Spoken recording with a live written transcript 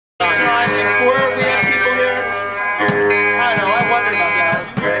Before we have people here, I know, I wondered about that.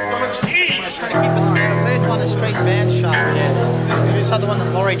 So much cheese. I'm trying to keep it on. The players want a straight band shot. Yeah. We saw the one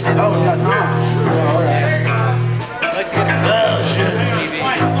that Laurie did. Oh, yeah, nice. All right. I'd like to get a good TV.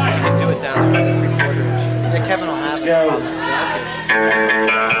 You can do it down there at the 3/4. Yeah, Kevin will have Let's go.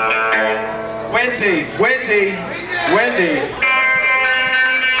 Wendy.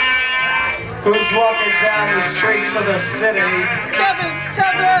 Who's walking down the streets of the city? Kevin!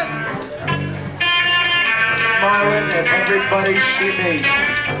 Smiling at everybody she meets.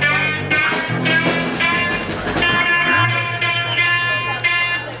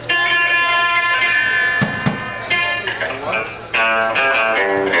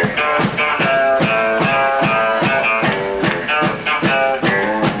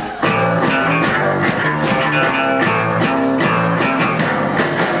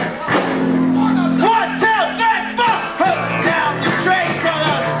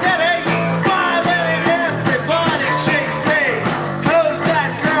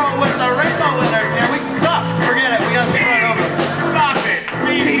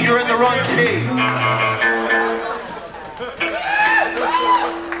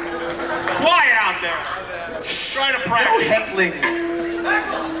 Quiet out there. Trying to practice. Heckling.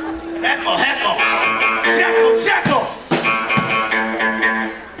 Heckle. Jekyll.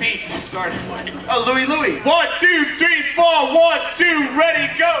 Pete, start fighting. Oh, Louie. 1, 2, 3, 4. 1, 2, ready,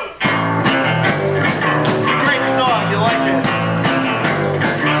 go. It's a great song. You like it?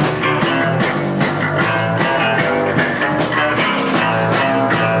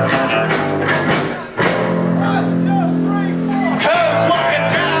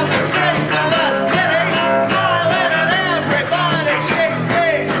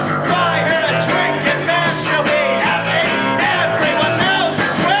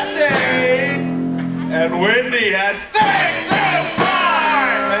 Wendy has things to fly,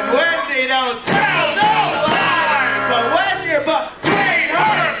 and Wendy don't tell no lies. So when you're between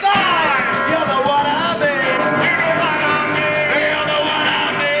her thighs, you know what I mean. You know what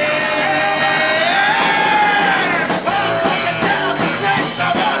I mean. I'm looking down the streets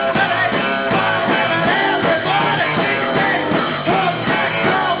of the city, smiling at everybody she sees. Who's that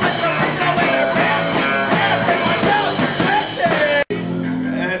girl with the wrinkle in her pants? Everyone knows it's Wendy.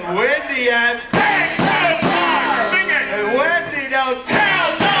 And Wendy has don't tell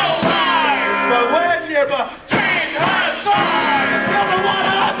no lies, but when you're between her thighs, you know what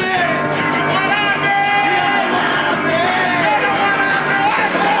I mean. You know what I mean.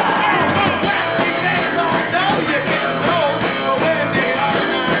 Wendy thinks I know you didn't know, but Wendy does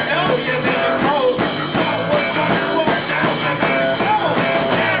not know you didn't know. What's on the floor down in the show?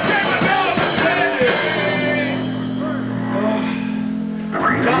 Everyone knows it's Wendy.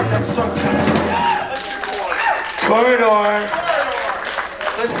 God, that's so touching. Corridor.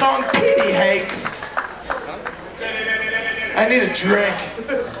 The song Petey hates. I need a drink.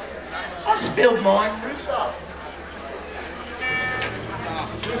 I spilled mine.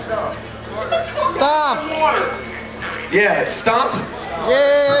 Stop! Yeah, stomp?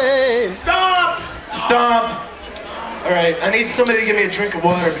 Yay! Stomp! Alright, I need somebody to give me a drink of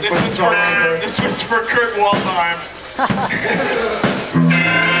water before the song over. This one's for Kurt Waldheim.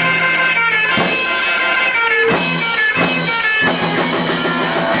 Hey!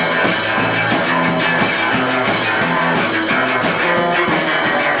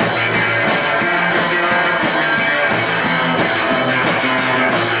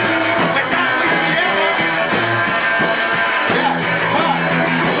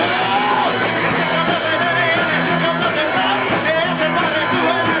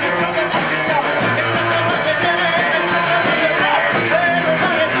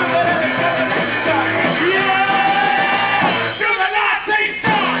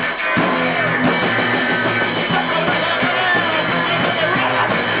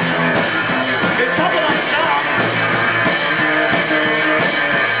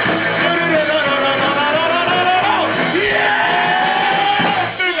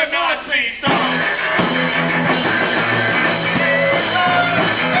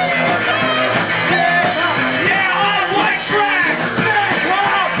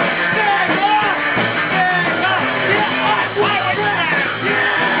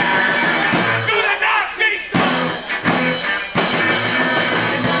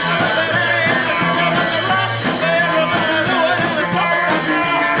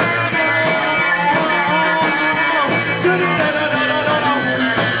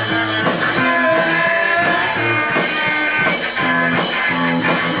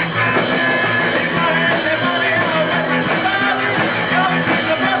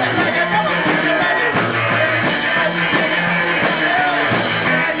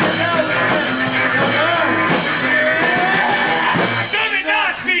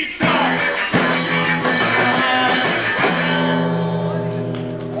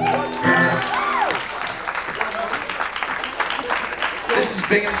 This is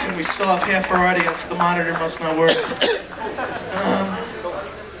Binghamton. We still have half our audience. The monitor must not work.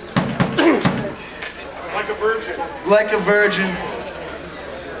 Like a virgin. Like a virgin.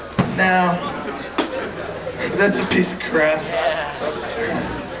 Now, that's a piece of crap.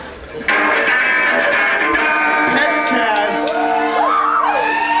 Piss test.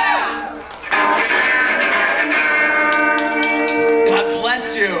 God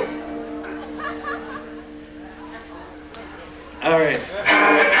bless you. All right.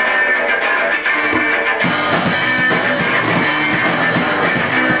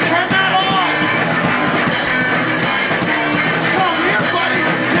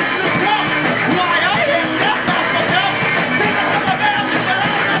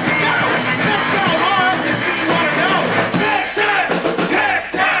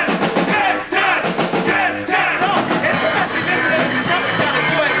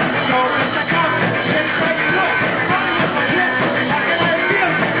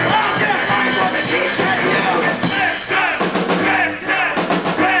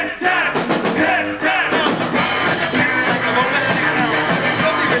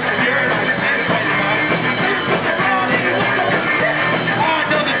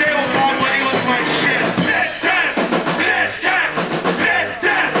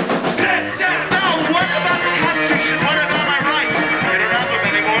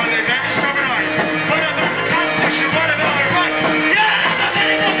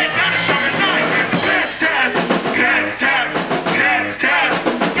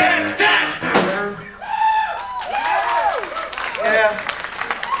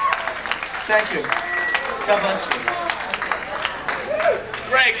 Thank you. God bless you.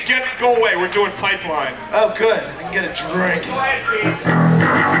 Greg, go away. We're doing pipeline. Oh, good. I can get a drink.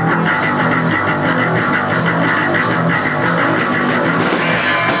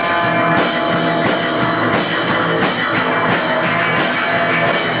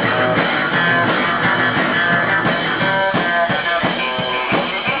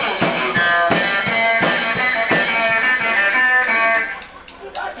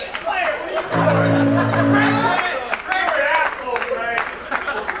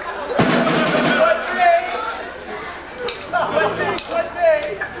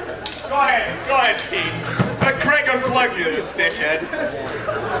 Go ahead, Pete. Let Craig unplug you, dickhead.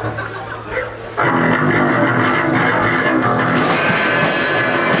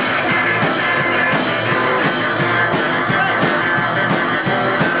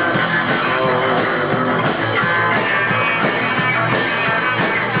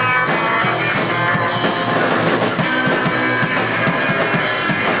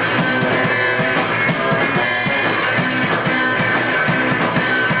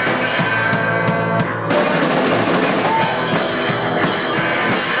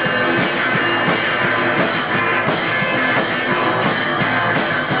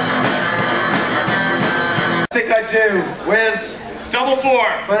 I think I do. Where's... Double four.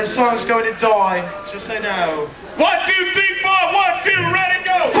 But the song's going to die. Just so you know. 1, 2, 3, 4. 1, 2, ready,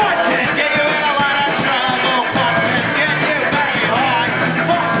 go. Fuck can get you in a lot of trouble. Fuck can get you very high.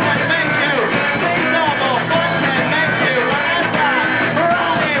 Fuck can make you sing double. Fuck can make you run a time for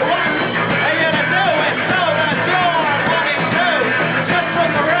only once. And you're gonna do it so does your money too. Just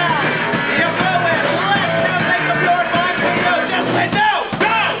look around. You're going left. Now make up your mind for you. Just say no.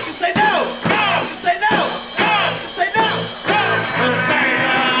 No. Just say no. No. Just say no. No. Just say no. No. Just say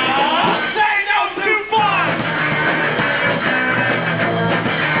no. Say no too far.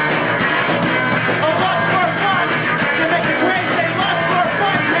 Lust for fun can make you crazy. Lust for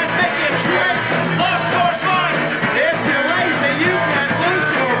fun can make you drink. Lust for fun. If you're lazy, you can lose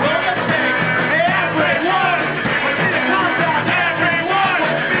your will to think. Everyone wants me to calm down. Everyone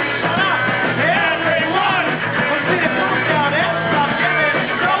wants me to shut up. Everyone wants me to calm down and stop getting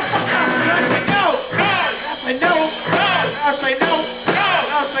so fucked up. So I say no. No. I say no. No. I say no. No.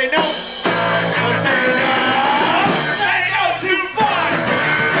 I say no. I say no. Say no too far.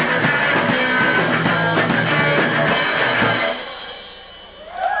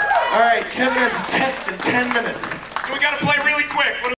 All right, Kevin has a test in 10 minutes. So we got to play really quick. What